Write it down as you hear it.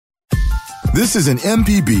This is an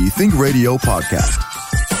MPB Think Radio podcast.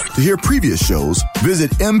 To hear previous shows,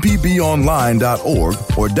 visit mpbonline.org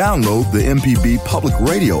or download the MPB Public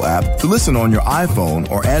Radio app to listen on your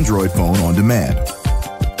iPhone or Android phone on demand.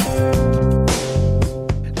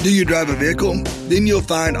 Do you drive a vehicle? Then you'll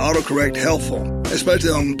find AutoCorrect helpful, especially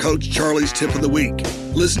on Coach Charlie's Tip of the Week.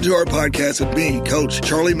 Listen to our podcast with me, Coach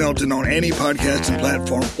Charlie Melton, on any podcasting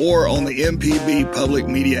platform or on the MPB Public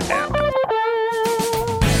Media app.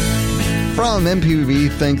 From MPB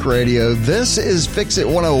Think Radio, this is Fix It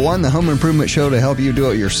 101, the home improvement show to help you do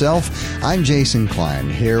it yourself. I'm Jason Klein,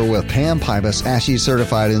 here with Pam Pybus, ASHI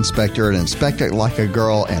certified inspector at Inspect It Like a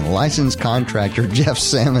Girl, and licensed contractor Jeff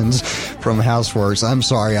Sammons from Houseworks. I'm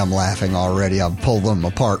sorry I'm laughing already. I've pulled them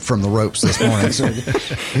apart from the ropes this morning. So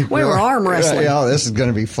we were arm wrestling. Yeah, this is going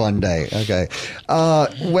to be a fun day. Okay.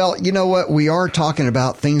 Well, you know what? We are talking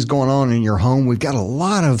about things going on in your home. We've got a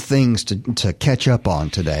lot of things to catch up on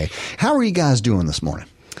today. How are you guys doing this morning?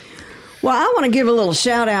 Well, I want to give a little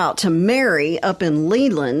shout out to Mary up in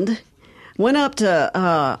Leland. Went up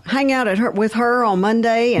to hang out with her on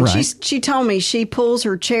Monday, and right. she told me she pulls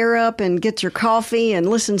her chair up and gets her coffee and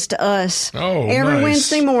listens to us every nice.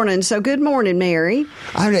 Wednesday morning. So good morning, Mary.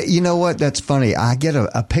 You know what? That's funny. I get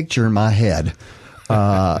a picture in my head.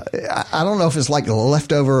 I don't know if it's like a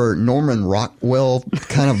leftover Norman Rockwell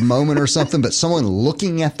kind of moment or something, but someone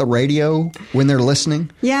looking at the radio when they're listening.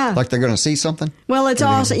 Yeah. Like they're going to see something. Well, it's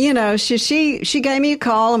awesome. You know, she gave me a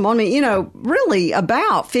call and wanted me, you know, really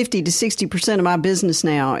about 50 to 60% of my business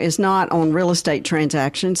now is not on real estate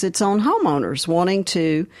transactions. It's on homeowners wanting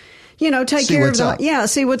to, you know, take see care what's of up.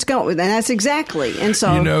 see what's going. And that's exactly. And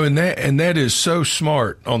so, you know, and that is so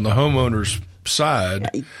smart on the homeowner's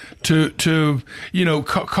side to you know,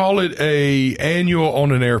 call it a annual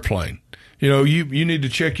on an airplane. You know, you need to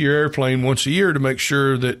check your airplane once a year to make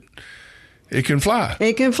sure that it can fly.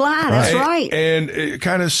 It can fly. That's right. And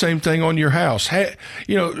kind of same thing on your house.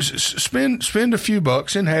 You know, spend a few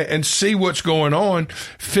bucks and see what's going on.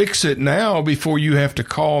 Fix it now before you have to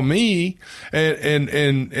call me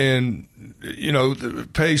and you know,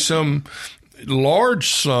 pay some large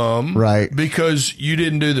sum, right? Because you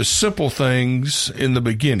didn't do the simple things in the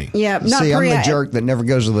beginning. Yeah, I'm the jerk that never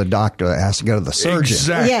goes to the doctor, that has to go to the surgeon.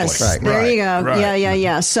 Exactly. Yes, right. There you go. Right.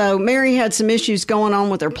 Yeah. So Mary had some issues going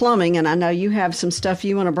on with her plumbing, and I know you have some stuff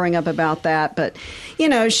you want to bring up about that. But, you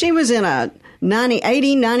know, she was in a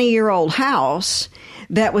 90-year-old house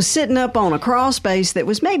that was sitting up on a crawl space that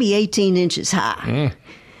was maybe 18 inches high.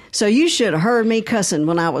 So you should have heard me cussing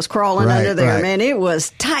when I was crawling under there, right. man. It was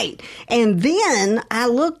tight. And then I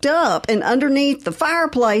looked up, and underneath the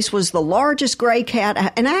fireplace was the largest gray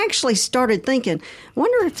cat. And I actually started thinking,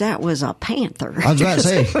 wonder if that was a panther. I was about to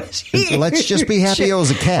say, let's just be happy it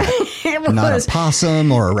was a cat, not a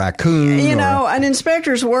possum or a raccoon. You know, an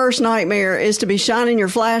inspector's worst nightmare is to be shining your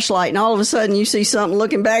flashlight, and all of a sudden you see something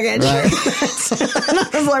looking back at you. And I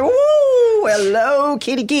was like, woo, hello,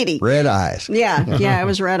 kitty. Red eyes. Yeah, it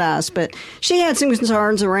was red eyes. But she had some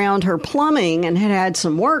concerns around her plumbing and had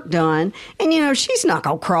some work done. And, you know, she's not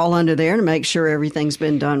going to crawl under there to make sure everything's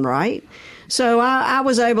been done right. So I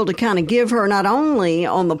was able to kind of give her not only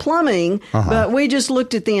on the plumbing, but we just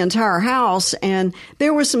looked at the entire house, and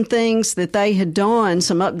there were some things that they had done,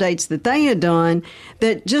 some updates that they had done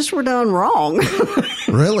that just were done wrong.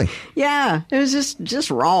 Really? Yeah, it was just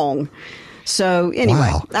wrong. So anyway,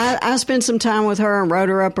 wow. I spent some time with her and wrote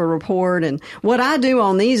her up a report. And what I do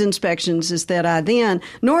on these inspections is that I then,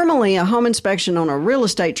 normally a home inspection on a real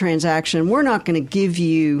estate transaction, we're not going to give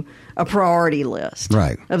you a priority list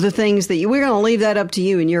of the things that we're going to leave that up to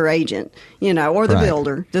you and your agent, you know, or the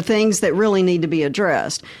builder, the things that really need to be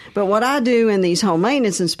addressed. But what I do in these home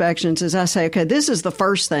maintenance inspections is I say, okay, this is the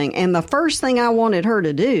first thing. And the first thing I wanted her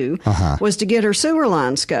to do was to get her sewer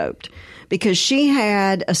line scoped. Because she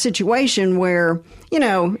had a situation where, you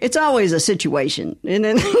know, it's always a situation. And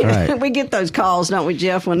then we get those calls, don't we,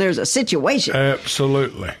 Jeff, when there's a situation.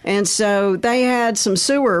 Absolutely. And so they had some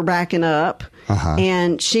sewer backing up,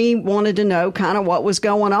 and she wanted to know kind of what was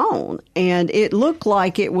going on. And it looked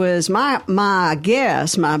like it was my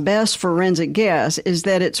guess, my best forensic guess, is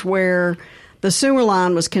that it's where the sewer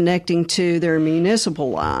line was connecting to their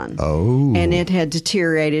municipal line. Oh. And it had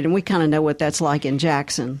deteriorated. And we kind of know what that's like in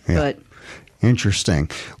Jackson. Yeah. But interesting.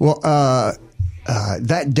 Well,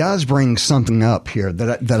 that does bring something up here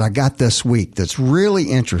that I got this week that's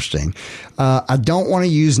really interesting. I don't want to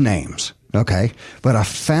use names, okay? But I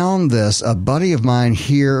found this. A buddy of mine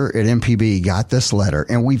here at MPB got this letter,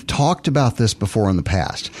 and we've talked about this before in the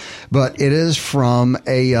past. But it is from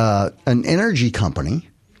an energy company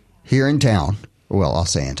here in town. Well, I'll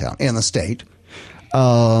say in town, in the state.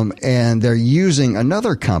 And they're using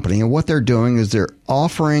another company, and what they're doing is they're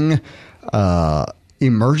offering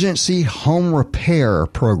emergency home repair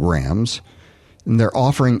programs, and they're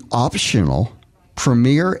offering optional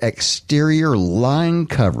premier exterior line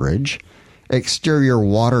coverage, exterior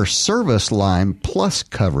water service line plus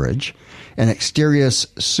coverage, and exterior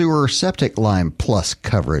sewer septic line plus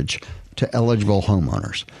coverage to eligible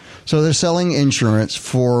homeowners. So they're selling insurance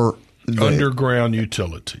for underground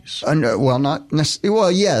utilities. Well, not necessarily.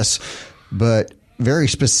 Well, yes, but very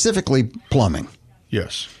specifically plumbing.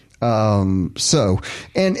 Yes. So,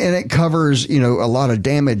 and it covers, a lot of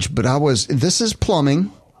damage, but this is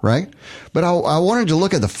plumbing, right? But I wanted to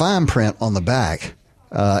look at the fine print on the back.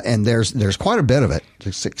 And there's quite a bit of it.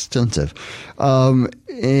 It's extensive.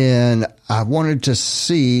 And I wanted to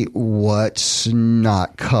see what's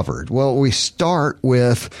not covered. Well, we start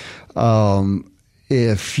with,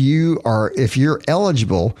 if you're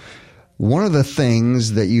eligible, one of the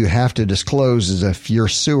things that you have to disclose is if your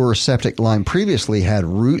sewer septic line previously had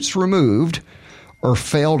roots removed or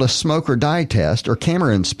failed a smoke or dye test or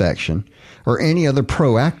camera inspection or any other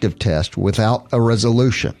proactive test without a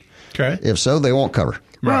resolution. Okay. If so, they won't cover.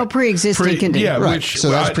 Well, pre-existing condition. Yeah, right. which, so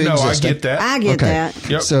that's pre-existing. I get that. I get that.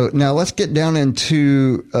 Yep. So now let's get down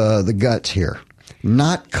into the guts here.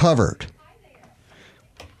 Not covered.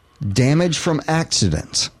 Damage from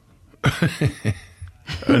accidents.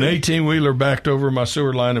 An 18-wheeler backed over my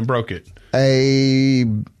sewer line and broke it. A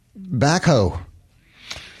backhoe.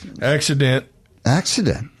 Accident.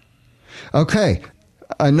 Okay.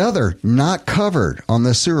 Another not covered on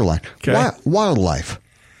the sewer line. Okay. Wildlife.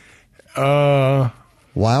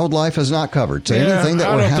 Wildlife is not covered. So anything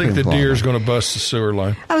that would happen. I don't think the deer's going to bust the sewer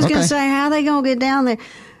line. I was going to say, how are they going to get down there?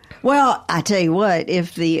 Well, I tell you what,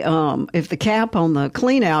 if the cap on the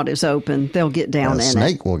clean out is open, they'll get down in it. A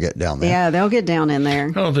snake will get down there. Yeah, they'll get down in there.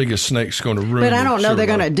 I don't think a snake's going to ruin. But I don't know they're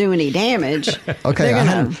going to do any damage. Okay, I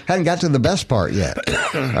hadn't got to the best part yet.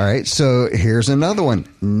 All right, so here's another one.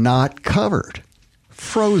 Not covered.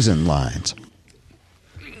 Frozen lines.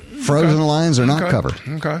 Frozen lines are not covered.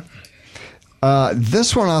 Okay.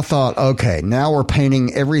 This one I thought, okay, now we're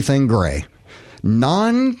painting everything gray.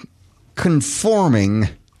 Non-conforming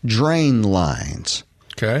drain lines.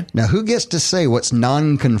 Okay. Now, who gets to say what's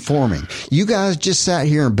non-conforming? You guys just sat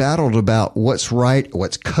here and battled about what's right,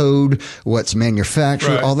 what's code, what's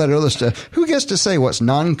manufactured, right. all that other stuff. Who gets to say what's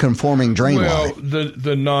non-conforming drain line? Well,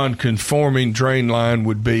 the non-conforming drain line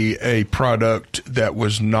would be a product that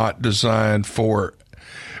was not designed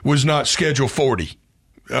was not Schedule 40.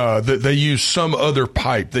 They used some other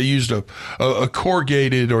pipe. They used a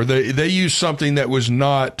corrugated, or they used something that was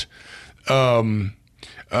not. So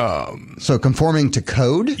conforming to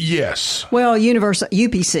code? Yes. Well,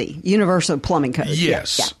 UPC, Universal Plumbing Code.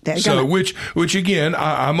 Yes. Yeah. So which again,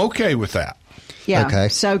 I'm okay with that. Yeah. Okay.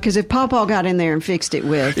 So, because if Pawpaw got in there and fixed it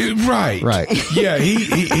with. Right. Yeah.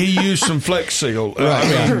 He used some Flex Seal.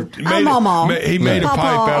 Or Mama. He made a pipe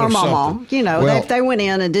out of something. If they went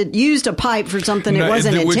in and used a pipe for something it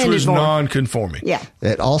wasn't intended for. Which was non-conforming. Yeah.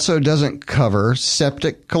 It also doesn't cover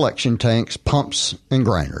septic collection tanks, pumps, and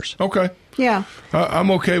grinders. Okay. Yeah. I'm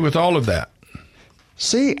okay with all of that.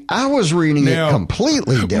 See, I was reading it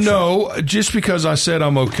completely different. No, just because I said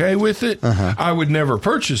I'm okay with it, I would never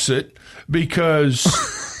purchase it because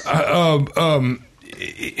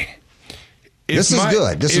this is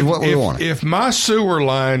good. This is what we want. If my sewer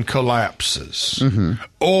line collapses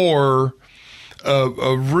or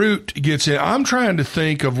a root gets in, I'm trying to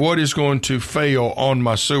think of what is going to fail on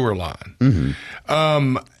my sewer line.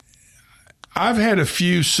 I've had a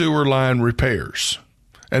few sewer line repairs.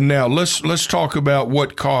 And now let's talk about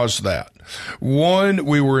what caused that. One,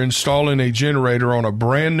 we were installing a generator on a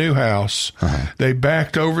brand new house. They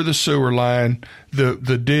backed over the sewer line.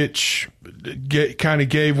 The ditch kind of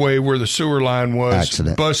gave way where the sewer line was.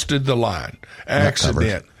 Accident. Busted the line.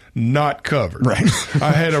 Accident. Not covered. Right.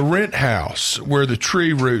 I had a rent house where the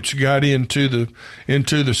tree roots got into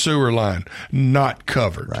the sewer line. Not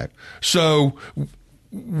covered. Right. So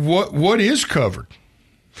what is covered?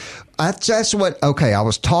 That's what, okay, I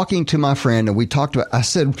was talking to my friend and we talked about, I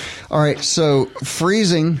said, all right, so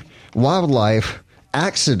freezing, wildlife,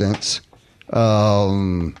 accidents,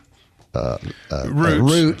 roots.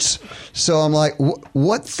 So I'm like,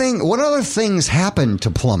 what other things happen to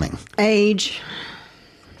plumbing? Age.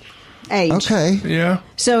 Okay. Yeah.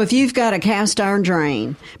 So if you've got a cast iron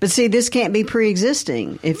drain, but see, this can't be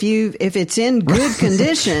pre-existing. If it's in good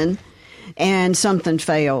condition and something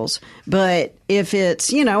fails. But if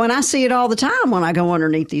it's, and I see it all the time when I go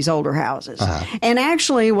underneath these older houses. And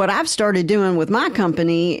actually what I've started doing with my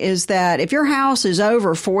company is that if your house is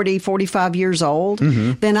over 40, 45 years old,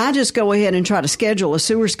 then I just go ahead and try to schedule a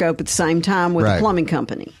sewer scope at the same time with the plumbing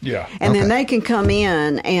company. Yeah. And then they can come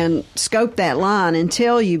in and scope that line and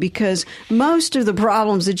tell you, because most of the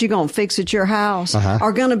problems that you're going to fix at your house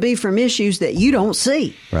are going to be from issues that you don't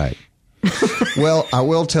see. Right. Well, I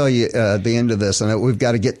will tell you at the end of this, and we've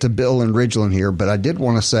got to get to Bill and Ridgeland here, but I did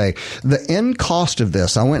want to say the end cost of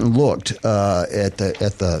this. I went and looked at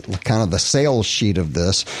the kind of the sales sheet of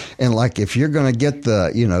this, and like if you're going to get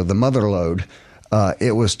the mother load,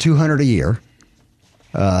 it was $200 a year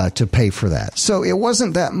to pay for that. So it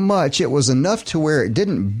wasn't that much. It was enough to where it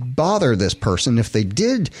didn't bother this person if they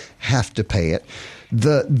did have to pay it.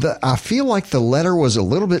 I feel like the letter was a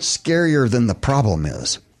little bit scarier than the problem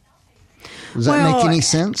is. Does that make any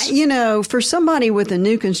sense? For somebody with a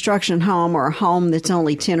new construction home or a home that's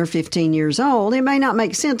only 10 or 15 years old, it may not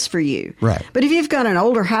make sense for you. Right. But if you've got an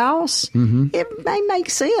older house, it may make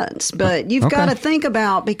sense. But you've got to think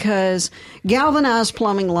about, because galvanized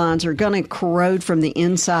plumbing lines are going to corrode from the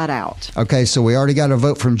inside out. Okay, so we already got a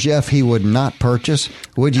vote from Jeff. He would not purchase.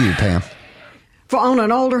 Would you, Pam? For on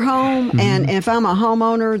an older home, and if I'm a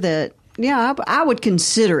homeowner that, I would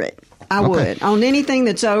consider it. I would. On anything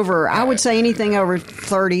that's over, I would say anything over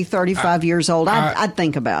 30, 35 years old, I'd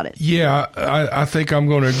think about it. Yeah, I think I'm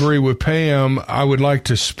going to agree with Pam. I would like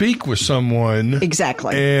to speak with someone.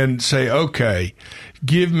 Exactly. And say, okay,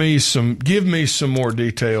 give me some more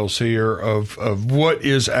details here of what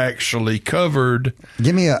is actually covered.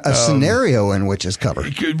 Give me a scenario in which is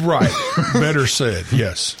covered. Right. Better said.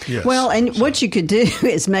 Yes. Well, and what you could do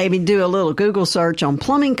is maybe do a little Google search on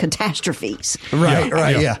plumbing catastrophes.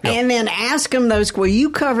 Right. Yeah. And then ask them those, will you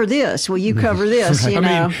cover this? Will you cover this? I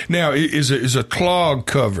mean, now, is a clog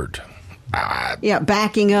covered?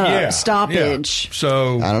 Backing up, stoppage. Yeah.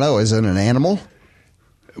 So I don't know. Is it an animal?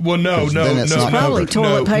 Well, no. Probably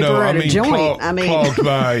toilet paper at a joint. Clogged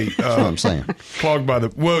by. That's what I'm saying. Clogged by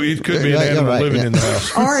the. Well, it could be an animal living in the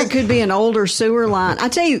house, or it could be an older sewer line. I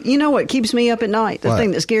tell you, what keeps me up at night? The thing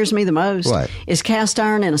that scares me the most is cast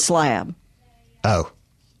iron in a slab. Oh,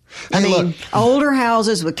 look, older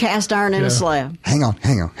houses with cast iron in a slab. Hang on.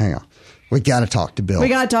 We got to talk to Bill. All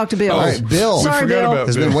right, Bill. Sorry, Bill.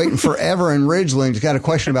 Has been waiting forever in Ridgeland. He's got a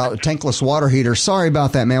question about a tankless water heater. Sorry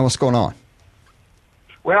about that, man. What's going on?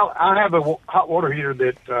 Well, I have a hot water heater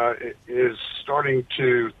that is starting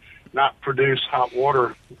to not produce hot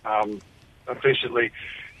water efficiently,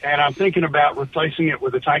 and I'm thinking about replacing it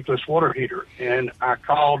with a tankless water heater. And I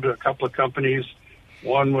called a couple of companies.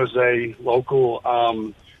 One was a local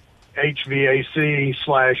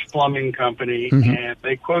HVAC/plumbing company, and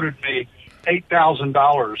they quoted me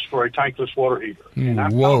 $8,000 for a tankless water heater. And I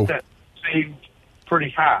thought that seemed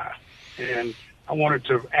pretty high. And I wanted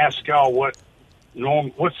to ask y'all what's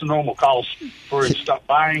the normal cost for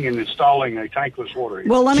buying and installing a tankless water heater?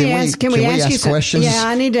 Well, can we ask you some questions? Yeah,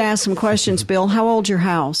 I need to ask some questions, Bill. How old's your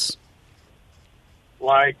house?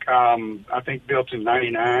 I think built in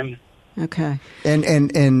 99. Okay.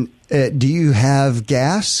 And do you have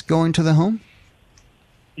gas going to the home?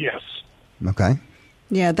 Yes. Okay.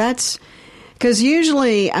 Yeah, that's because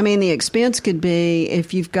usually, the expense could be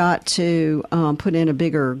if you've got to put in a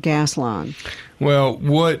bigger gas line. Well,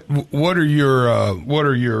 what are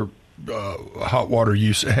your hot water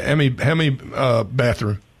use? How many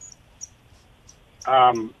bathroom?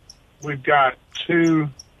 We've got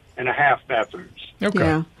 2.5 bathrooms. Okay.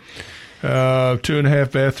 Yeah.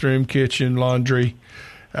 2.5 bathroom, kitchen, laundry.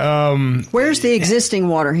 Where's the existing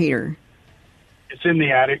water heater? It's in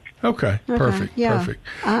the attic. Okay. Perfect. Yeah. Perfect.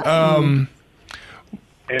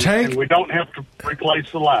 And we don't have to replace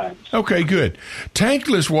the lines. Okay, good.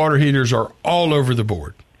 Tankless water heaters are all over the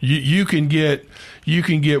board. You can get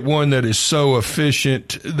one that is so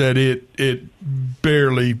efficient that it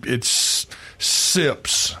barely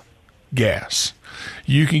sips gas.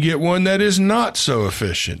 You can get one that is not so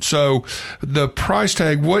efficient. So the price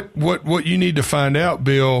tag, what you need to find out,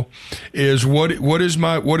 Bill, is what is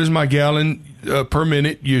my gallon per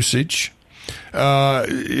minute usage?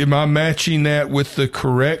 Am I matching that with the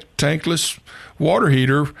correct tankless water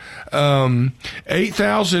heater?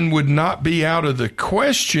 8,000 would not be out of the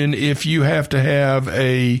question if you have to have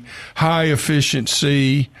a high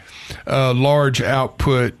efficiency, large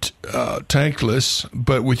output tankless.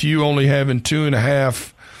 But with you only having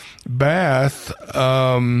 2.5 bath,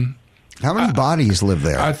 how many bodies live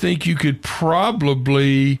there? I think you could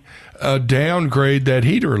probably downgrade that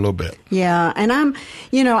heater a little bit. Yeah, and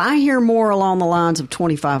I hear more along the lines of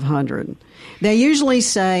 2,500 They usually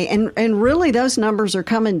say, and really those numbers are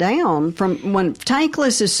coming down from when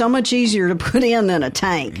tankless is so much easier to put in than a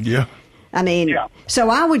tank. Yeah. I mean,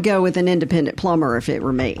 so I would go with an independent plumber if it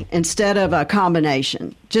were me instead of a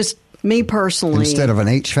combination. Just me personally. Instead of an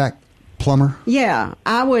HVAC plumber? Yeah,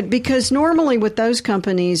 I would, because normally with those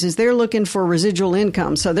companies is they're looking for residual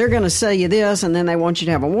income. So they're going to sell you this, and then they want you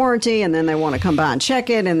to have a warranty, and then they want to come by and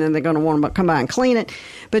check it, and then they're going to want to come by and clean it.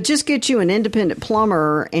 But just get you an independent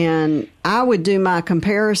plumber, and I would do my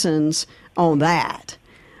comparisons on that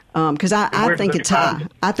because I think it's high.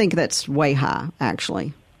 I think that's way high,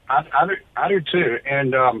 actually. I do too.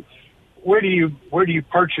 And where do you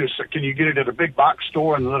purchase? Can you get it at a big box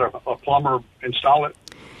store and let a plumber install it?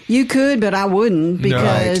 You could, but I wouldn't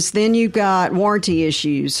because then you've got warranty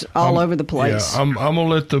issues all over the place. Yeah, I'm gonna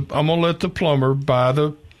let the plumber buy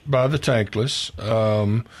the tankless.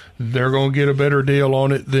 They're gonna get a better deal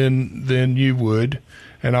on it than you would,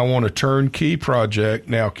 and I want a turnkey project.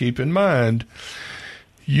 Now, keep in mind,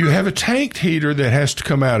 you have a tanked heater that has to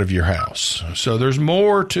come out of your house, so there's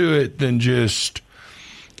more to it than just.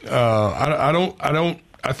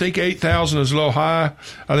 I think 8,000 is a little high.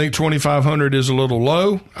 I think 2,500 is a little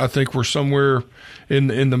low. I think we're somewhere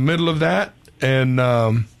in the middle of that. And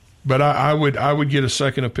but I would get a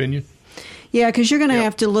second opinion. Yeah, because you're going to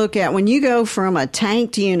have to look at when you go from a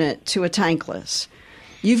tanked unit to a tankless.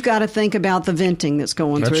 You've got to think about the venting that's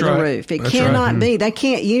going through the roof. It cannot be. They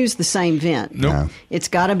can't use the same vent. Nope. It's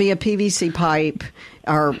got to be a PVC pipe,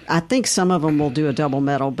 or I think some of them will do a double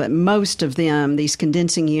metal, but most of them, these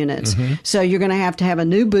condensing units. Mm-hmm. So you're going to have a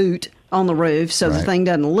new boot on the roof so the thing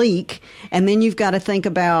doesn't leak. And then you've got to think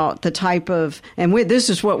about the type of, and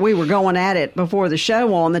this is what we were going at it before the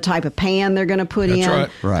show on, the type of pan they're going to put in.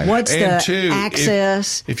 Right. What's the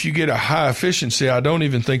access? If you get a high efficiency, I don't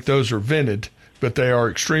even think those are vented. But they are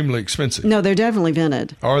extremely expensive. No, they're definitely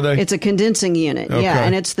vented. Are they? It's a condensing unit, yeah,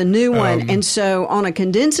 and it's the new one. And so on a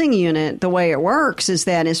condensing unit, the way it works is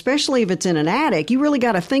that, especially if it's in an attic, you really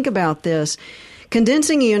got to think about this.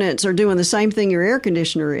 Condensing units are doing the same thing your air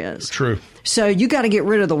conditioner is. True. So you got to get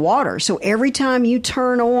rid of the water. So every time you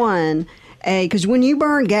turn on because when you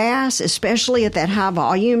burn gas, especially at that high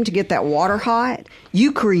volume to get that water hot,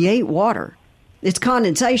 you create water. It's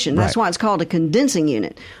condensation. That's why it's called a condensing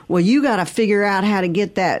unit. Well, you got to figure out how to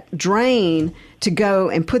get that drain to go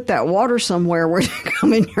and put that water somewhere where it can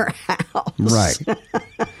come in your house. Right.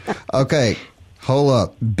 Okay. Hold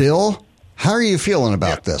up. Bill, how are you feeling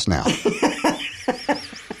about this now?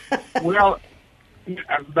 Well,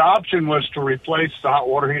 the option was to replace the hot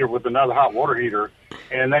water heater with another hot water heater.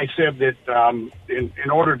 And they said that in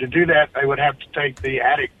order to do that, they would have to take the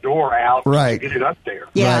attic door out to get it up there.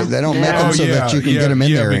 Yeah. Right. They don't make them so that you can get them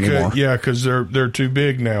in there anymore. Yeah, because they're too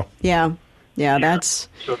big now. Yeah. That's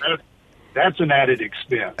so that's an added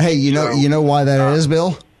expense. Hey, you know why that is,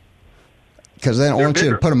 Bill? Because they don't want you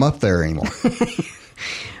to put them up there anymore.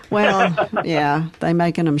 Well, yeah, they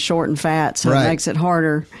making them short and fat, so it makes it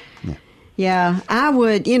harder. Yeah, I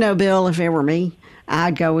would, Bill, if it were me,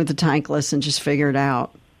 I'd go with the tankless and just figure it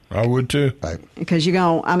out. I would too. Because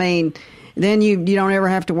then you don't ever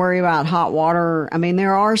have to worry about hot water. I mean,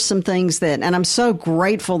 there are some things that, and I'm so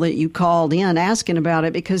grateful that you called in asking about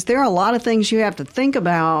it, because there are a lot of things you have to think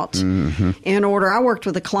about in order. I worked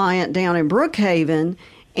with a client down in Brookhaven,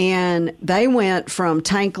 and they went from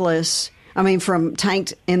tanked but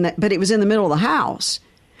it was in the middle of the house.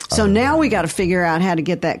 So now we got to figure out how to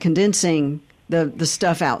get that condensing the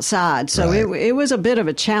stuff outside. So it was a bit of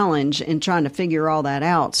a challenge in trying to figure all that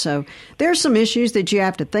out. So there's some issues that you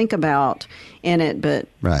have to think about in it, but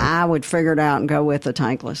I would figure it out and go with the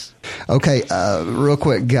tankless. Okay, real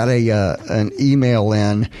quick, got an email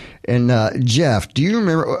in, and Jeff, do you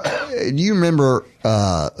remember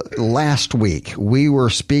last week we were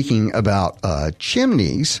speaking about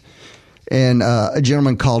chimneys? And a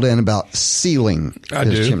gentleman called in about sealing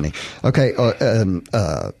his chimney. Okay,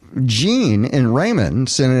 Gene in Raymond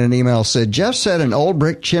sent in an email, said, Jeff said an old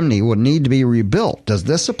brick chimney would need to be rebuilt. Does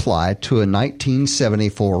this apply to a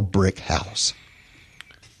 1974 brick house?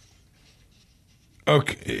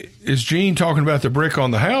 Okay, is Gene talking about the brick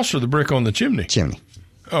on the house or the brick on the chimney? Chimney.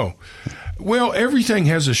 Oh, well, everything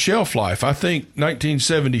has a shelf life. I think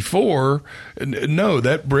 1974, no,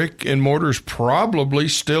 that brick and mortar is probably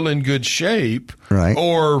still in good shape,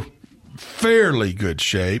 or fairly good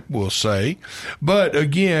shape, we'll say. But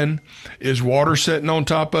again, is water sitting on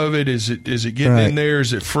top of it? Is it getting in there?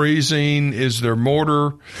 Is it freezing? Is there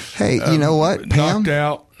mortar? Hey, you know what, Pam? Knocked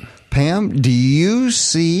out? Pam, do you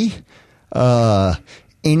see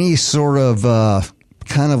any sort of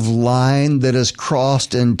kind of line that is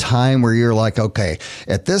crossed in time where you're like, okay,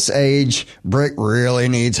 at this age, brick really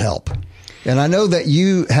needs help? And I know that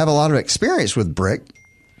you have a lot of experience with brick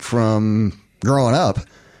from growing up,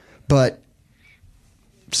 but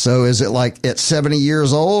so is it like at 70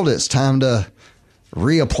 years old, it's time to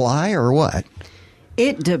reapply or what?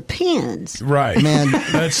 It depends. Right. Man,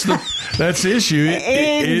 that's the issue.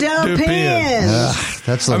 It depends.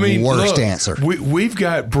 That's the worst answer. We've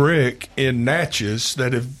got brick in Natchez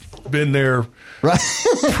that have been there Right.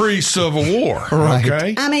 pre-Civil War. Right.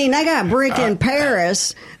 Okay. I mean, they got brick in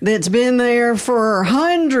Paris that's been there for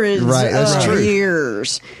hundreds of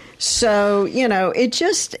years. So,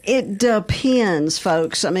 it depends,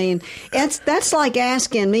 folks. I mean, that's like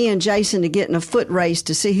asking me and Jason to get in a foot race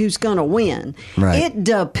to see who's going to win. Right. It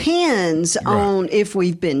depends on if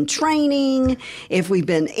we've been training, if we've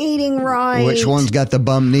been eating right. Which one's got the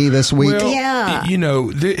bum knee this week? Well, yeah.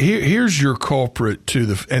 Here's your culprit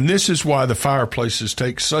and this is why the fireplaces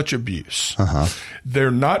take such abuse.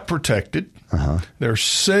 They're not protected. They're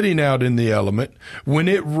sitting out in the element. When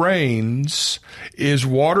it rains, is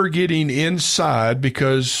water getting inside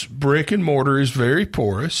because brick and mortar is very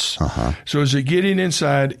porous? So is it getting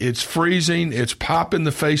inside? It's freezing. It's popping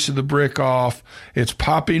the face of the brick off. It's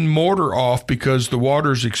popping mortar off because the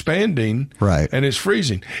water's expanding. Right. And it's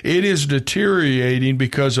freezing. It is deteriorating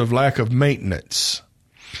because of lack of maintenance.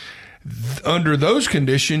 Under those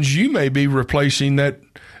conditions, you may be replacing that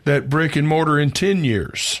brick and mortar in 10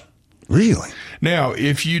 years. Really? Now,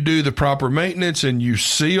 if you do the proper maintenance and you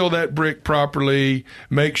seal that brick properly,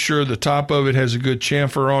 make sure the top of it has a good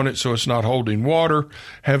chamfer on it so it's not holding water,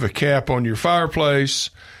 have a cap on your fireplace,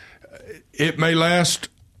 it may last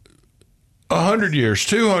 100 years,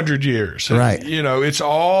 200 years. Right. It's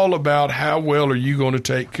all about how well are you going to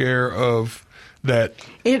take care of that.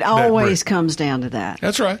 It always comes down to that.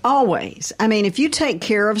 That's right. Always. I mean, if you take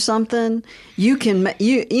care of something,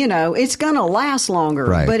 it's going to last longer.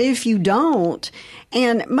 Right. But if you don't,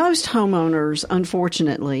 and most homeowners,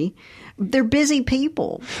 unfortunately, they're busy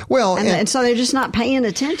people. Well, and so they're just not paying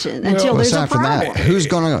attention until there's a problem.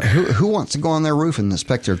 Who wants to go on their roof and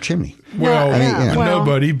inspect their chimney? Well,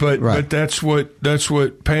 nobody, but that's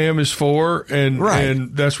what Pam is for,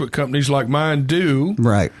 and that's what companies like mine do.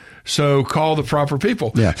 Right. So call the proper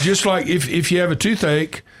people. Yeah. Just like if you have a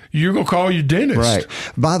toothache, you're going to call your dentist. Right.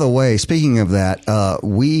 By the way, speaking of that,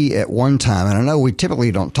 we at one time, and I know we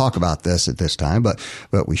typically don't talk about this at this time, but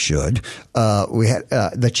we should. We had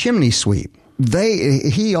the chimney sweep.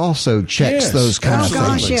 He also checks those kind of things. Oh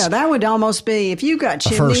gosh, yeah, that would almost be, if you got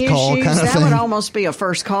chimney issues, that would almost be a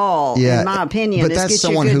first call, in my opinion. But that's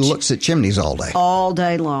someone who looks at chimneys all day. All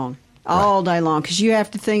day long. All day long, because you have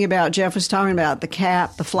to think about, Jeff was talking about the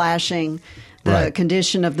cap, the flashing, the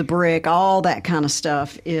condition of the brick, all that kind of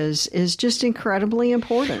stuff is just incredibly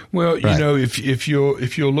important. Well, if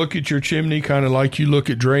you'll look at your chimney kind of like you look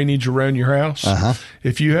at drainage around your house,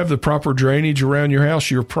 if you have the proper drainage around your house,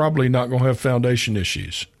 you're probably not going to have foundation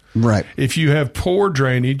issues. Right. If you have poor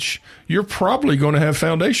drainage, you're probably going to have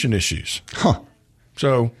foundation issues.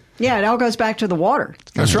 So. Yeah, it all goes back to the water.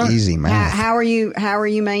 That's right. Easy math. How are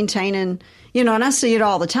you maintaining? And I see it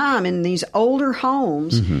all the time in these older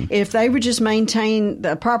homes. If they would just maintain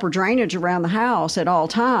the proper drainage around the house at all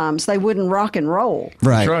times, they wouldn't rock and roll.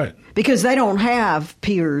 Right. That's right. Because they don't have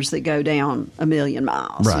piers that go down a million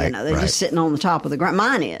miles. Right. They're just sitting on the top of the ground.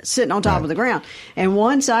 Mine is sitting on top of the ground. And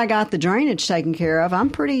once I got the drainage taken care of,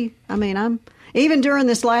 I'm even during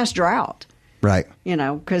this last drought. Right.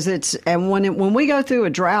 Because when we go through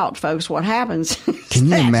a drought, folks, what happens? Can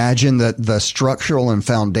you imagine the structural and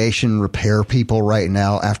foundation repair people right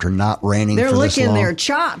now after not raining for this long? They're licking their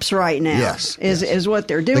chops right now. Yes. Is what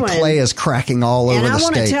they're doing. The clay is cracking all over the state. And I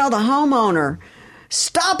want to tell the homeowner,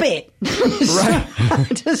 stop it.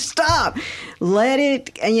 Right. Just stop. Let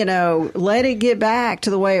it get back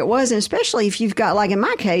to the way it was. And especially if you've got, like in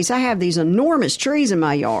my case, I have these enormous trees in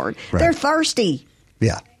my yard. Right. They're thirsty.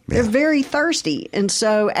 Yeah. They're very thirsty. And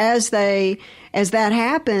so as that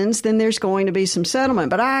happens, then there's going to be some settlement.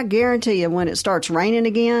 But I guarantee you, when it starts raining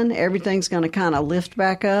again, everything's going to kind of lift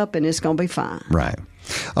back up and it's going to be fine. Right.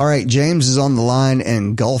 All right. James is on the line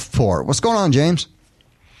in Gulfport. What's going on, James?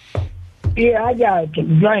 Yeah, I got a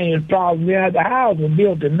drainage problem. The house was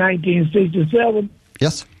built in 1967.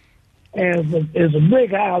 Yes. And it's a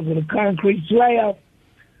brick house with a concrete slab.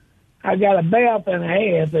 I got a bath and a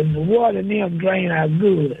half, and the water in them drain out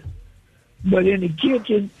good. But in the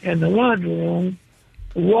kitchen and the laundry room,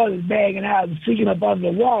 the water's bagging out and seeking up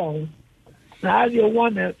under the walls. Now, I just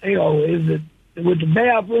wonder, would the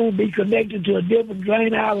bathroom be connected to a different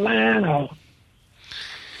drain out line, or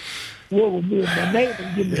what would be the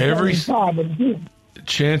neighbor give me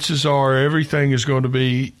chances are everything is going to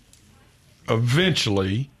be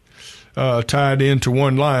eventually tied into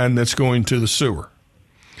one line that's going to the sewer.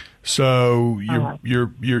 So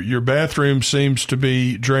your bathroom seems to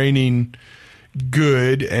be draining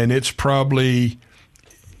good, and it's probably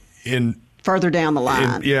further down the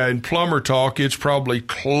line. In plumber talk, it's probably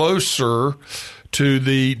closer to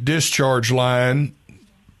the discharge line,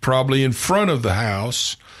 probably in front of the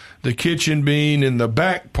house, the kitchen being in the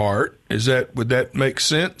back part. Would that make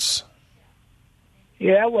sense?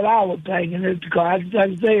 Yeah, what I was thinking is because,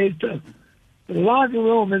 like I say, the laundry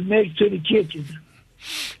room is next to the kitchen.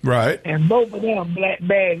 Right. And both of them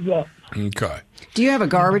bags up. Okay. Do you have a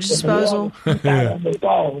garbage disposal? From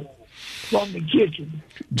the kitchen.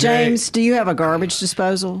 James, do you have a garbage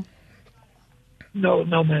disposal? No,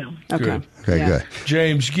 ma'am. Okay. Good. Okay, good.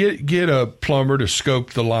 James, get a plumber to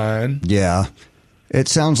scope the line. Yeah. It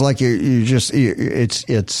sounds like it's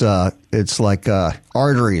like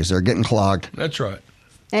arteries are getting clogged. That's right.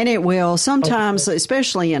 And it will sometimes,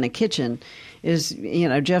 especially in a kitchen.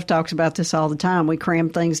 Jeff talks about this all the time. We cram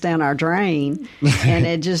things down our drain, and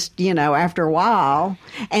it just, after a while,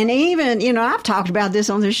 and even, I've talked about this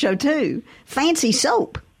on this show too. Fancy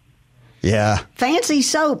soap. Yeah. Fancy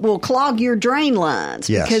soap will clog your drain lines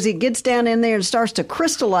because it gets down in there and starts to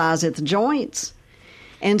crystallize at the joints.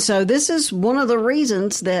 And so this is one of the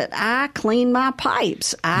reasons that I clean my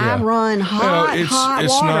pipes. I run hot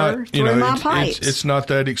water through my pipes. It's not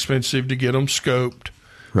that expensive to get them scoped.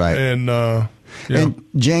 Right. And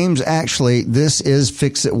James, actually, this is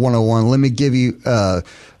Fix It 101. Let me give you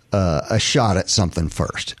a shot at something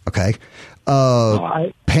first, okay?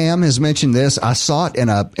 Pam has mentioned this. I saw it in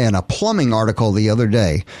a plumbing article the other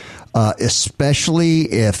day, especially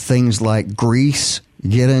if things like grease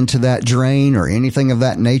get into that drain or anything of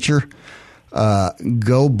that nature.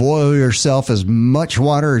 Go boil yourself as much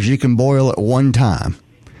water as you can boil at one time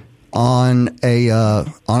on a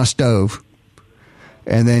stove.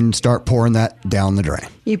 And then start pouring that down the drain.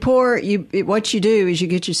 What you do is you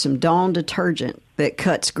get you some Dawn detergent that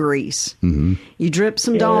cuts grease. Mm-hmm. You drip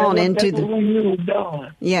some Dawn into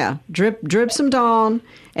the. Yeah, drip some Dawn,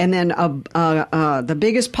 and then the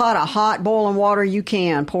biggest pot of hot boiling water you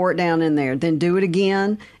can, pour it down in there. Then do it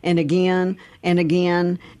again and again and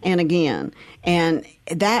again and again. And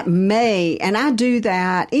that and I do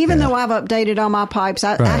that, even though I've updated all my pipes,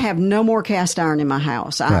 I have no more cast iron in my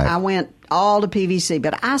house. I went all to PVC,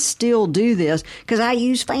 but I still do this because I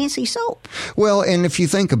use fancy soap. Well, and if you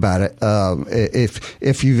think about it,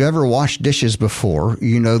 if you've ever washed dishes before,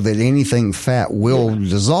 you know that anything fat will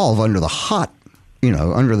dissolve under the hot,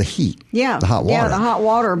 under the heat. Yeah. The hot water. Yeah, the hot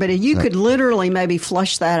water. But you could literally maybe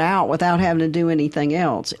flush that out without having to do anything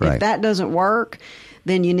else. Right. If that doesn't work,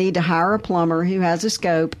 then you need to hire a plumber who has a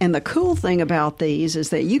scope. And the cool thing about these is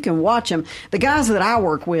that you can watch them. The guys that I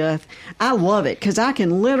work with, I love it because I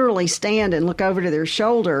can literally stand and look over to their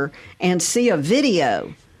shoulder and see a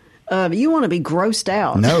video of, you want to be grossed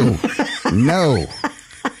out. No.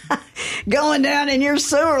 Going down in your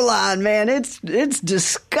sewer line, man, it's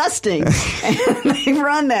disgusting. And they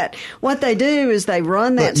run that. What they do is they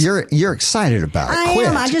run that. But you're excited about it. I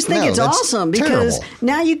am. I just think it's awesome because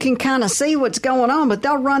now you can kind of see what's going on. But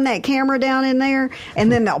they'll run that camera down in there,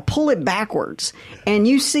 and then they'll pull it backwards, and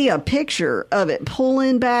you see a picture of it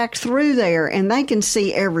pulling back through there, and they can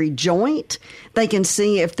see every joint. They can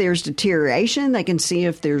see if there's deterioration. They can see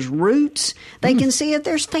if there's roots. They can see if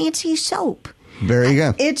there's fancy soap. There you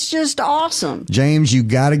go. It's just awesome. James, you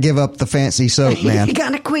got to give up the fancy soap, man. You got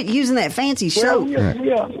to quit using that fancy soap.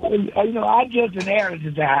 I just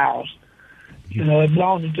inherited the house. It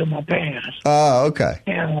belonged to my parents. Oh, okay.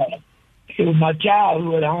 And it was my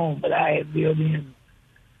childhood home, but I had built in.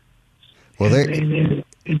 Well,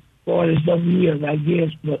 it's 40-some years, I guess,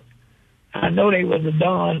 but I know they was a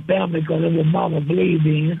Don family because of what Mama believed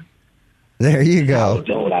in. There you go. I was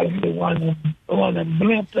told I could do one of them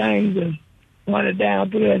blimp things and run it down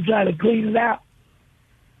through there and try to clean it out.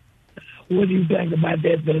 What do you think about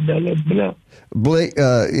that, the little blimp?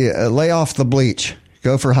 Lay off the bleach.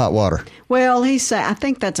 Go for hot water. Well, I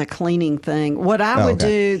think that's a cleaning thing. What I would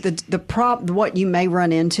do, what you may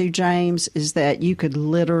run into, James, is that you could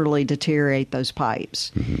literally deteriorate those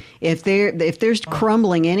pipes. Mm-hmm. If there's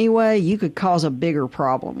crumbling anyway, you could cause a bigger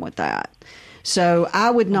problem with that. So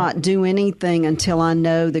I would not do anything until I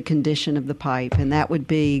know the condition of the pipe, and that would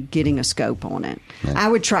be getting a scope on it. Yeah. I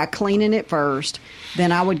would try cleaning it first,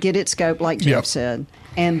 then I would get it scoped like Jeff said.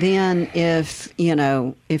 And then if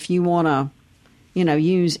you want to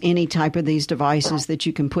use any type of these devices that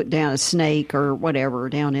you can put down a snake or whatever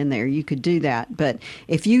down in there. You could do that. But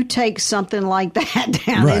if you take something like that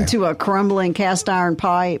down into a crumbling cast iron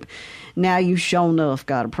pipe, now you sure enough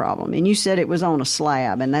got a problem. And you said it was on a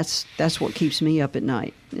slab, and that's what keeps me up at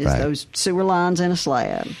night, is those sewer lines in a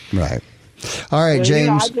slab. Right. All right,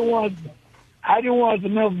 James. I didn't want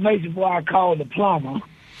some information before I called the plumber.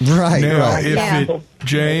 Right. Now,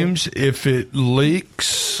 James, if it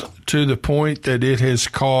leaks to the point that it has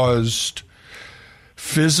caused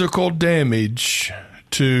physical damage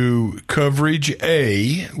to coverage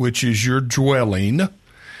A, which is your dwelling,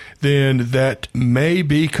 then that may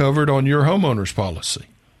be covered on your homeowner's policy.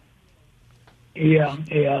 Yeah.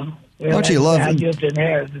 Well, Don't you love I just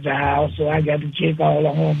inherited the house, so I got to check all the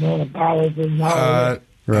homeowner policies and all that.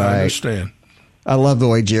 I understand. I love the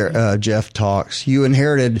way Jeff talks. You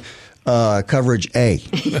inherited coverage A.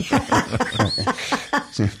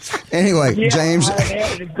 Anyway, James. I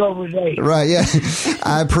inherited coverage A. Right, yeah.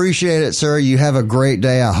 I appreciate it, sir. You have a great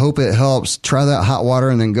day. I hope it helps. Try that hot water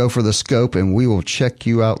and then go for the scope, and we will check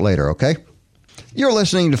you out later, okay? You're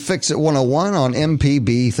listening to Fix It 101 on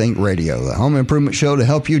MPB Think Radio, the home improvement show to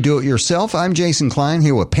help you do it yourself. I'm Jason Klein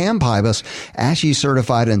here with Pam Pybus, ASHI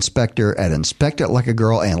certified inspector at Inspect It Like a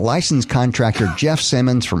Girl, and licensed contractor Jeff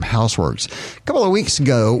Simmons from Houseworks. A couple of weeks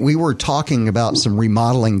ago, we were talking about some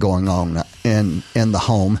remodeling going on in the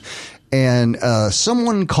home. And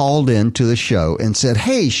someone called in to the show and said,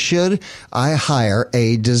 hey, should I hire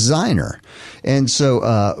a designer? And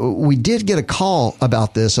so we did get a call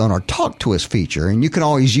about this on our Talk to Us feature. And you can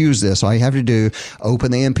always use this. All you have to do,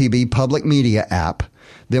 open the MPB Public Media app.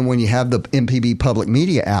 Then when you have the MPB Public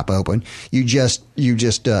Media app open, you just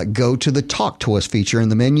go to the Talk to Us feature in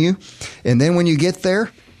the menu. And then when you get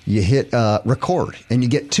there, you hit record, and you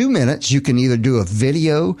get 2 minutes. You can either do a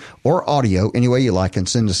video or audio any way you like, and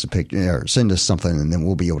send us a picture or send us something, and then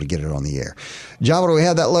we'll be able to get it on the air. Java, do we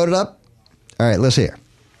have that loaded up? All right, let's hear.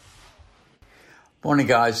 Morning,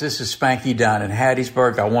 guys. This is Spanky down in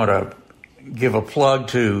Hattiesburg. I want to give a plug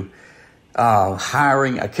to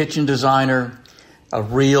hiring a kitchen designer, a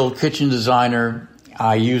real kitchen designer.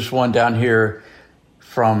 I use one down here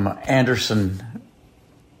from Anderson,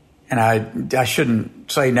 and I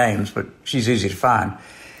shouldn't say names, but she's easy to find.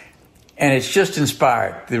 And it's just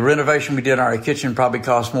inspired. The renovation we did in our kitchen probably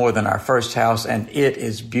cost more than our first house, and it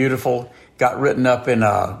is beautiful. Got written up in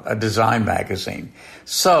a design magazine.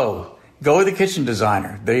 So go with the kitchen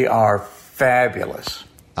designer. They are fabulous.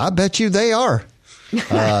 I bet you they are.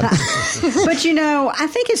 But I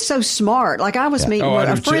think it's so smart. Like I was meeting with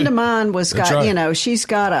a friend of mine she's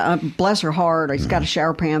got bless her heart, she's got a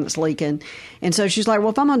shower pan that's leaking. And so she's like, well,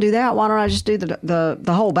 if I'm going to do that, why don't I just do the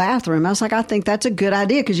whole bathroom? I was like, I think that's a good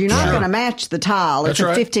idea because you're not going to match the tile. It's a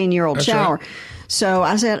 15-year-old shower. Right. So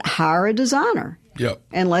I said, hire a designer. Yep.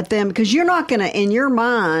 And let them, because you're not going to, in your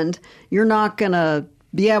mind, you're not going to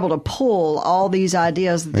be able to pull all these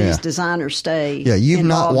ideas that these designers stay. Yeah, you've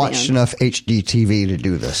not watched enough HGTV to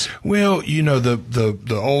do this. Well,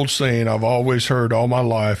 the old saying I've always heard all my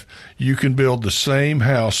life, you can build the same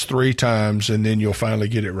house 3 times and then you'll finally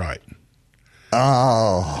get it right.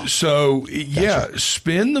 Oh. So,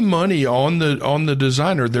 spend the money on the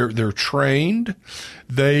designer. They're trained.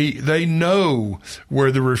 They know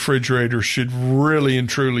where the refrigerator should really and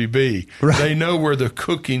truly be. Right. They know where the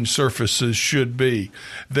cooking surfaces should be.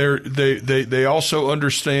 They also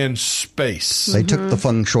understand space. They took the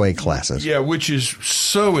feng shui classes. Yeah, which is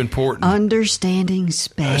so important. Understanding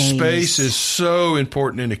space. Space is so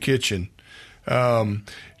important in a kitchen.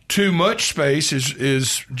 Too much space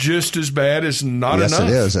is just as bad as not enough. Yes, it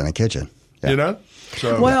is in a kitchen. Yeah.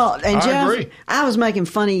 So, and Jeff, agree. I was making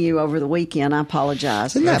fun of you over the weekend. I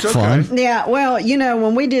apologize. Isn't that fun? Okay. Yeah, well,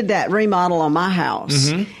 when we did that remodel on my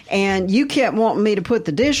house, and you kept wanting me to put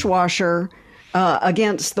the dishwasher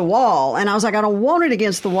against the wall, and I was like, I don't want it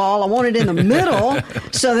against the wall. I want it in the middle,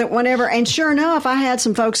 so that whenever. And sure enough, I had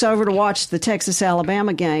some folks over to watch the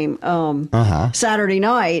Texas-Alabama game Saturday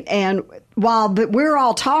night, and while we're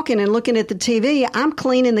all talking and looking at the TV, I'm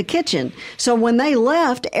cleaning the kitchen. So when they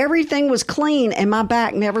left, everything was clean, and my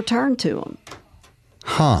back never turned to them.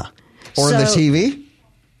 Huh? Or the TV?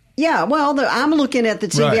 Yeah, well, I'm looking at the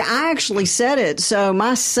TV. Right. I actually set it so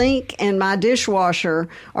my sink and my dishwasher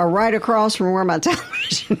are right across from where my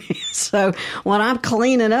television is. So when I'm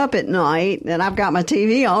cleaning up at night and I've got my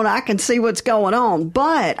TV on, I can see what's going on.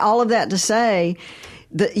 But all of that to say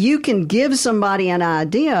that you can give somebody an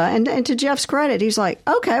idea, and to Jeff's credit, he's like,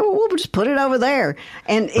 okay, well, we'll just put it over there.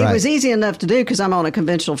 And it was easy enough to do because I'm on a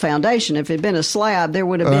conventional foundation. If it had been a slab, there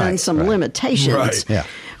would have been some limitations. Right. Yeah.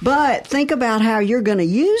 But think about how you're going to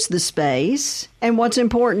use the space and what's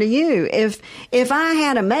important to you. If I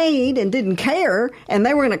had a maid and didn't care and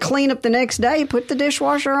they were going to clean up the next day, put the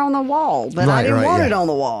dishwasher on the wall. But I didn't want it on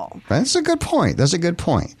the wall. That's a good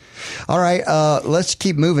point. All right, let's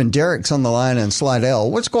keep moving. Derek's on the line in Slidell.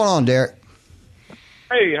 What's going on, Derek?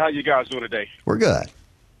 Hey, how you guys doing today? We're good.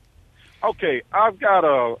 Okay, I've got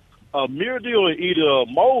a mildew and either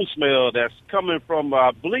mold smell that's coming from, I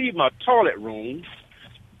believe, my toilet room.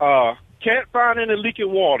 Can't find any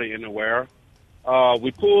leaking water anywhere.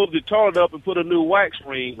 We pulled the toilet up and put a new wax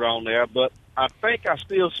ring around there, but I think I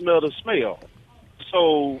still smell the smell.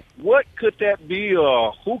 So what could that be,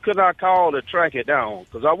 or who could I call to track it down?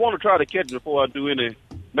 Because I want to try to catch it before I do any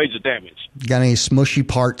major damage. Got any smushy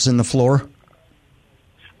parts in the floor?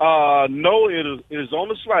 No, it is on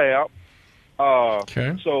the slab.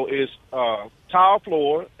 Okay. So it's tile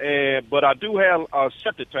floor, but I do have a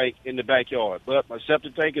septic tank in the backyard. But my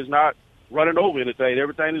septic tank is not running over anything.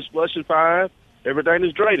 Everything is flushing fine. Everything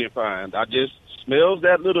is draining fine. I just smells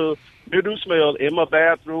that little mildew smell in my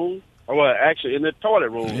bathroom, or well, actually in the toilet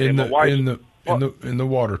room. In the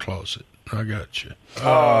water closet. I got you.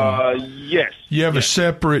 Yes. You have a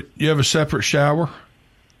separate shower?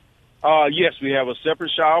 Yes, we have a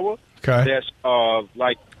separate shower. Okay. That's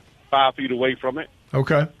like 5 feet away from it.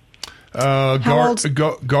 Okay.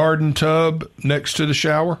 Garden tub next to the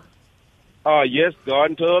shower? Yes,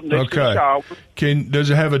 garden tub next to the shower. Does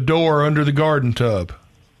it have a door under the garden tub?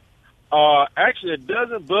 Actually, it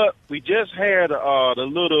doesn't, but we just had the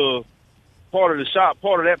little part of the shop,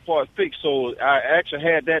 part of that part fixed, so I actually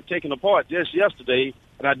had that taken apart just yesterday,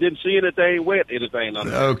 and I didn't see anything wet, anything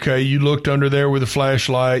under there. Okay, you looked under there with a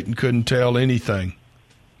flashlight and couldn't tell anything?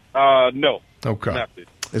 No. Okay. Nothing.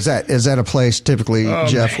 Is that a place typically,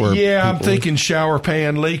 Jeff? Where I'm thinking shower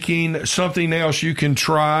pan leaking. Something else you can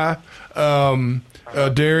try,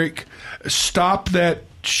 Derek. Stop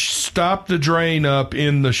the drain up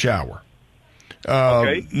in the shower.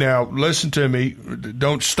 Okay. Now, listen to me.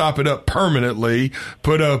 Don't stop it up permanently.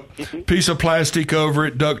 Put a piece of plastic over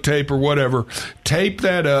it, duct tape or whatever. Tape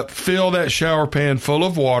that up. Fill that shower pan full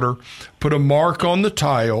of water. Put a mark on the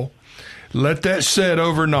tile. Let that set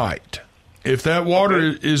overnight. If that water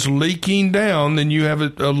is leaking down, then you have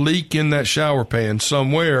a leak in that shower pan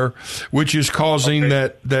somewhere, which is causing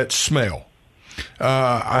that smell.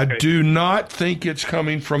 I do not think it's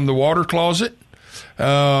coming from the water closet.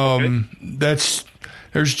 There's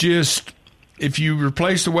just, if you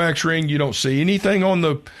replace the wax ring, you don't see anything on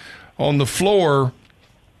the floor.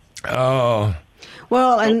 Well,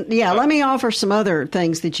 and let me offer some other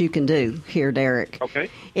things that you can do here, Derek. Okay.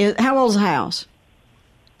 How old's the house?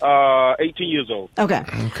 18 years old. Okay.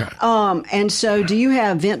 And so do you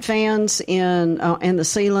have vent fans in the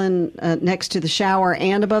ceiling next to the shower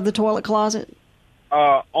and above the toilet closet?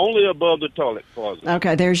 Only above the toilet closet.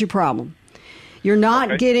 Okay, there's your problem. You're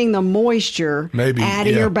not getting the moisture out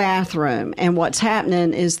of your bathroom. And what's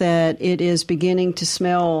happening is that it is beginning to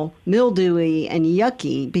smell mildewy and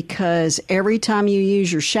yucky because every time you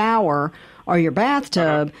use your shower or your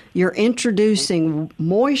bathtub, you're introducing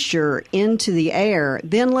moisture into the air.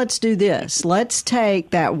 Then let's do this. Let's take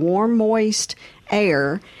that warm, moist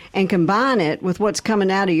air and combine it with what's coming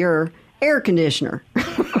out of your air conditioner.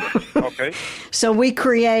 Okay. So we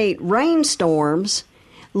create rainstorms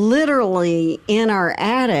literally in our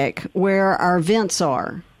attic where our vents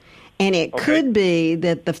are. And it could be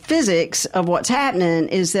that the physics of what's happening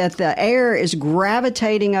is that the air is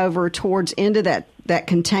gravitating over towards into that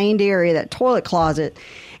contained area, that toilet closet,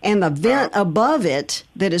 and the vent above it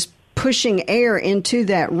that is pushing air into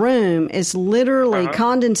that room is literally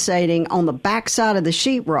condensating on the backside of the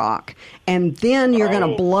sheetrock, and then you're going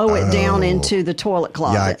to blow it down into the toilet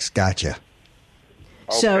closet. Yikes, gotcha.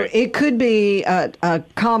 So it could be a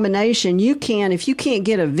combination. If you can't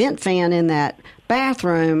get a vent fan in that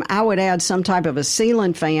bathroom, I would add some type of a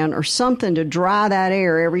ceiling fan or something to dry that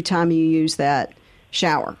air every time you use that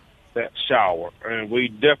shower. That shower. And we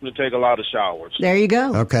definitely take a lot of showers. There you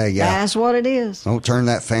go. Okay, yeah. That's what it is. Don't turn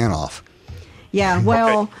that fan off. Yeah,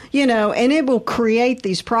 well, and it will create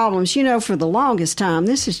these problems. For the longest time,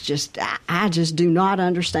 this is just, I just do not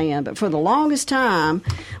understand. But for the longest time,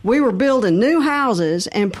 we were building new houses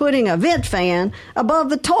and putting a vent fan above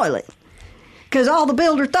the toilet. Because all the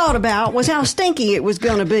builder thought about was how stinky it was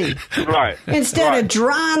going to be. Right. Instead of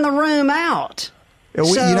drying the room out.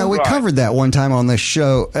 We covered that one time on this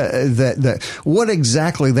show, that what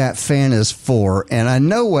exactly that fan is for. And I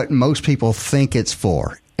know what most people think it's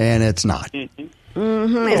for. And it's not.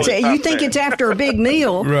 You think it's after a big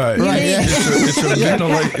meal. Right.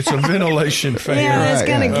 It's a ventilation fan. Yeah, it's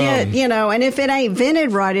going to get, and if it ain't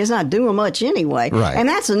vented right, it's not doing much anyway. Right. And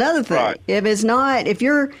that's another thing. Right. If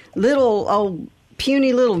your little old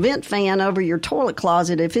puny little vent fan over your toilet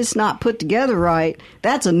closet, if it's not put together right,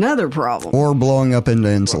 that's another problem. Or blowing up into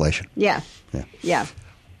insulation. Yeah.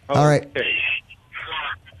 All right.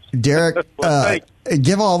 Derek,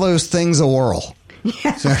 give all those things a whirl.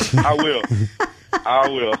 I will.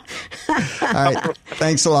 All right.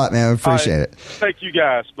 Thanks a lot, man. I appreciate it. Thank you,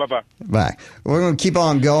 guys. Bye-bye. Bye. We're going to keep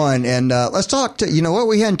on going, and let's talk to,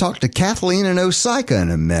 we hadn't talked to Kathleen in Osaka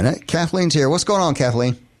in a minute. Kathleen's here. What's going on,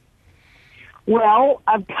 Kathleen? Well,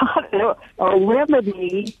 I've got a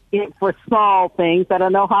remedy for small things. I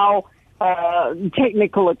don't know how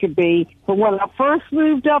technical it could be. But when I first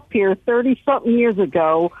moved up here 30-something years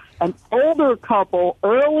ago, an older couple,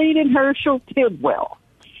 Earlene and Herschel Tidwell,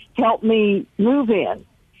 helped me move in.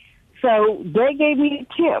 So they gave me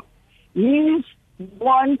a tip. Use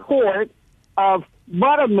 1 quart of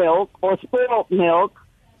buttermilk or spoiled milk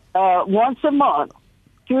once a month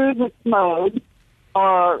through the mode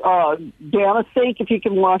or down a sink if you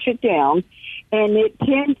can wash it down. And it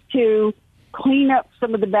tends to clean up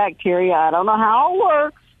some of the bacteria. I don't know how it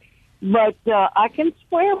works, but I can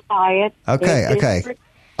swear by it. Okay.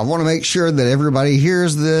 I want to make sure that everybody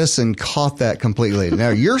hears this and caught that completely. Now,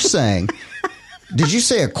 you're saying, did you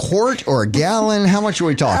say a quart or a gallon? How much are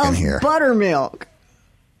we talking here? Buttermilk.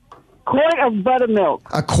 Quart of buttermilk.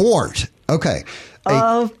 A quart. Okay.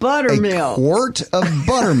 Of buttermilk. A quart of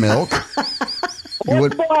buttermilk.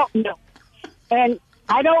 Milk. And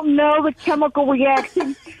I don't know the chemical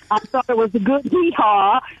reaction. I thought it was a good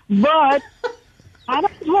hee-haw, but I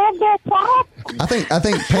don't have that problem. I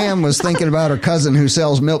think Pam was thinking about her cousin who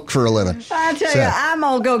sells milk for a living. I tell you, I'm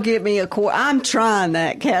going to go get me a quart. I'm trying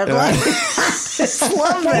that, Kathleen. I just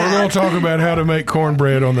love that. We're going to talk about how to make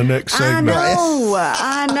cornbread on the next segment.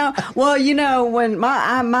 I know. Well, when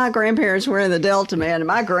my grandparents were in the Delta, man, and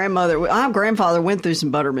my grandfather went through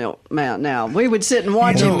some buttermilk. Now we would sit and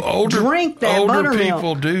watch him drink that buttermilk.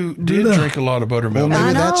 Older people did drink a lot of buttermilk. Well,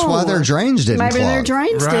 maybe that's why their drains didn't clog. Maybe their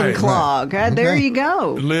drains didn't clog. Right. There you go.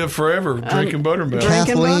 Live forever drinking buttermilk.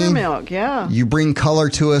 Drinking buttermilk, yeah. You bring color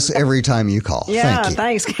to us every time you call. Yeah,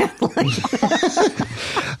 thanks, Kathleen.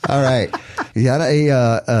 All right. You got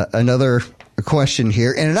another question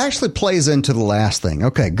here, and it actually plays into the last thing.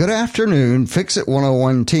 Okay, good afternoon, Fix-It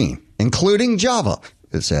 101 team, including Java,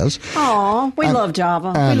 it says. Oh, we love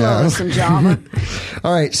Java. We love some Java.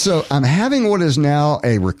 All right, so I'm having what is now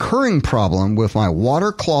a recurring problem with my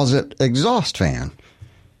water closet exhaust fan.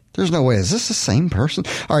 There's no way. Is this the same person?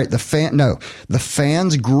 All right, the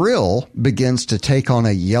fan's grill begins to take on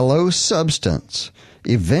a yellow substance.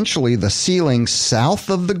 Eventually, the ceiling south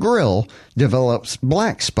of the grill develops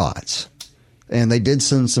black spots. And they did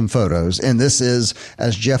send some photos. And this is,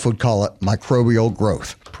 as Jeff would call it, microbial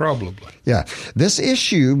growth. Probably. Yeah. This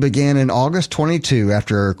issue began in August 22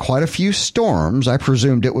 after quite a few storms. I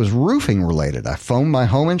presumed it was roofing related. I phoned my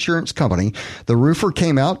home insurance company. The roofer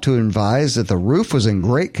came out to advise that the roof was in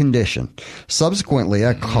great condition. Subsequently,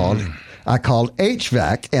 I called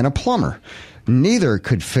HVAC and a plumber. Neither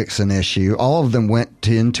could fix an issue. All of them went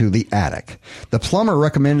into the attic. The plumber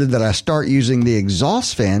recommended that I start using the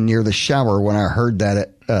exhaust fan near the shower when I heard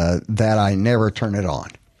that I never turn it on.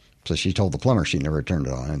 So she told the plumber she never turned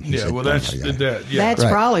it on. And he said, that's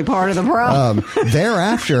probably part of the problem.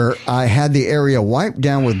 Thereafter, I had the area wiped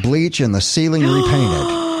down with bleach and the ceiling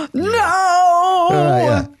repainted.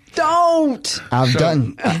 No! Don't. I've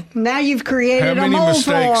done. Now you've created a mold How many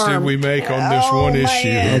mistakes form. did we make on this one issue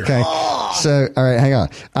here? Okay. So, all right, hang on.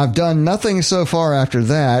 I've done nothing so far after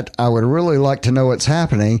that. I would really like to know what's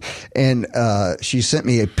happening. And she sent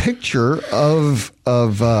me a picture of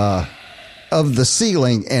the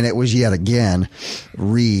ceiling, and it was yet again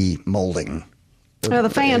remolding. No, the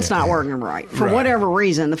fan's not working right. For whatever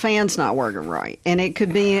reason, the fan's not working right. And it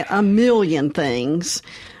could be a million things.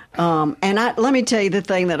 Let me tell you the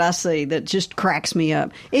thing that I see that just cracks me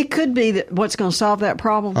up. It could be that what's going to solve that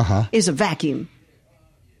problem is a vacuum.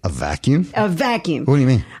 A vacuum? A vacuum. What do you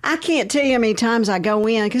mean? I can't tell you how many times I go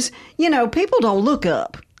in because, people don't look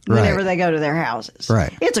up whenever they go to their houses.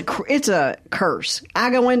 Right. It's a curse. I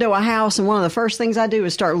go into a house and one of the first things I do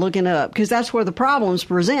is start looking up because that's where the problems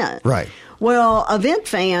present. Right. Well, a vent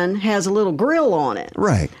fan has a little grill on it.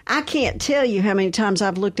 Right. I can't tell you how many times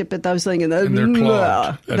I've looked up at those things and they're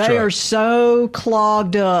clogged. They are so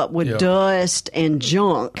clogged up with dust and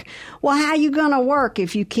junk. Well, how you going to work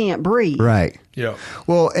if you can't breathe? Right. Yeah.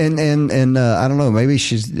 Well, and I don't know. Maybe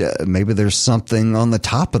maybe there's something on the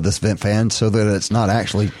top of this vent fan so that it's not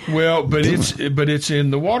actually. Well, but it's in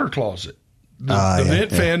the water closet. The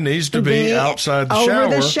vent fan needs to be outside the shower.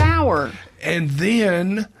 Over the shower. And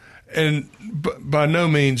then, by no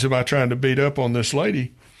means am I trying to beat up on this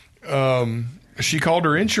lady. She called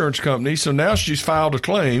her insurance company, so now she's filed a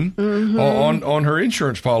claim on her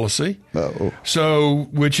insurance policy. Oh. So,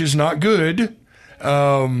 which is not good.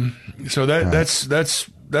 So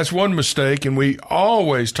that's one mistake, and we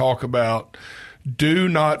always talk about do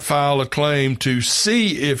not file a claim to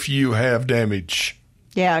see if you have damage.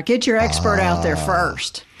 Yeah, get your expert out there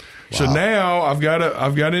first. So now I've got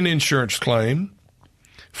an insurance claim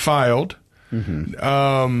filed.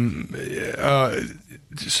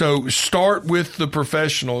 So start with the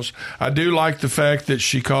professionals. I do like the fact that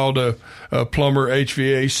she called a plumber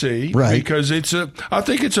HVAC, right? Because I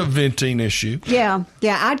think it's a venting issue. Yeah,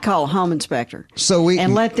 I'd call a home inspector. So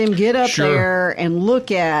and let them get up there and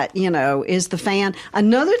look at, is the fan.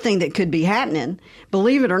 Another thing that could be happening,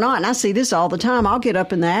 believe it or not, and I see this all the time. I'll get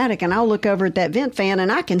up in the attic and I'll look over at that vent fan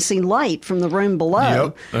and I can see light from the room below.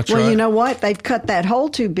 Yep, that's right. You know what? They've cut that hole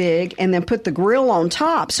too big and then put the grill on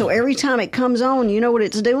top. So every time it comes on, you know what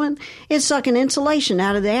it's doing? It's sucking insulation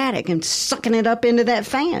out of the attic and sucking it up into that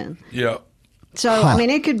fan. Yeah. So, I mean,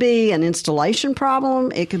 it could be an installation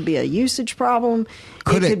problem. It could be a usage problem.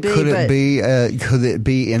 Could it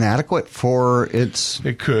be inadequate for its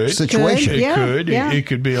situation? It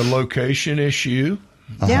could be a location issue.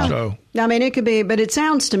 Yeah. So. I mean, it could be, but it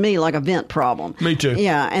sounds to me like a vent problem. Me too.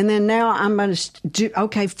 Yeah. And then now I'm going to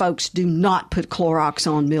okay, folks, do not put Clorox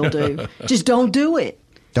on mildew. Just don't do it.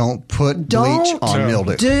 Don't put bleach on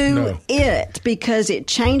mildew. Do it, because it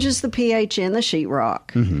changes the pH in the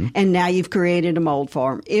sheetrock, and now you've created a mold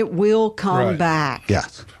farm. It will come back. Yeah.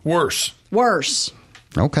 Worse.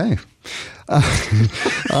 Okay. All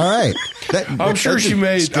right. I'm sure we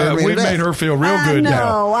made her feel real good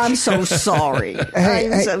now. No, I'm so sorry.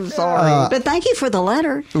 I'm so sorry. But thank you for the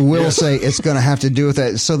letter. We'll say it's going to have to do with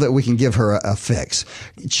that so that we can give her a fix.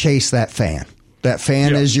 Chase that fan. That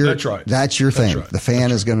fan is your. That's right. That's your thing. Right. The fan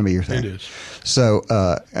is going to be your thing. It is. So,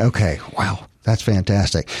 okay. Wow. That's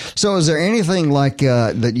fantastic. So is there anything like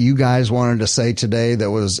that you guys wanted to say today that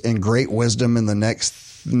was in great wisdom in the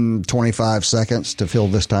next 25 seconds to fill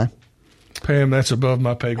this time? Pam, that's above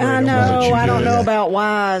my pay grade. I know. I don't know about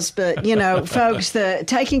wise, but, folks,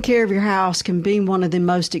 taking care of your house can be one of the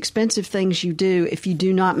most expensive things you do if you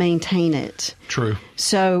do not maintain it. True.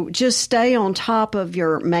 So just stay on top of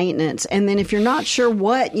your maintenance. And then if you're not sure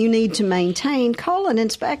what you need to maintain, call an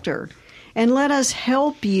inspector. And let us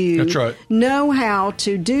help you know how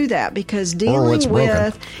to do that, because dealing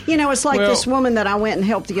with, it's like this woman that I went and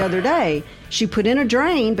helped the other day. She put in a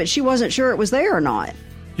drain, but she wasn't sure it was there or not.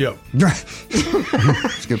 Yep.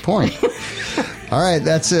 That's a good point. All right,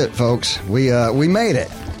 that's it, folks. We made it.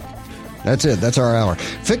 That's it. That's our hour.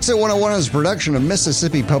 Fix It 101 is a production of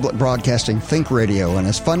Mississippi Public Broadcasting Think Radio and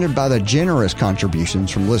is funded by the generous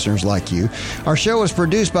contributions from listeners like you. Our show was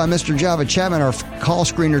produced by Mr. Java Chapman. Our call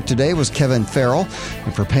screener today was Kevin Farrell.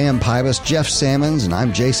 And for Pam Pybus, Jeff Sammons, and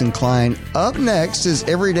I'm Jason Klein. Up next is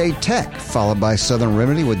Everyday Tech, followed by Southern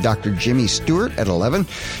Remedy with Dr. Jimmy Stewart at 11.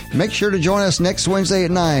 Make sure to join us next Wednesday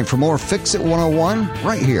at 9 for more Fix It 101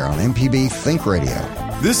 right here on MPB Think Radio.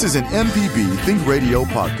 This is an MPB Think Radio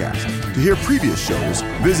podcast. To hear previous shows,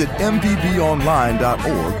 visit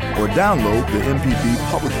mpbonline.org or download the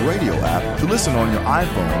MPB Public Radio app to listen on your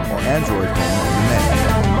iPhone or Android phone on demand.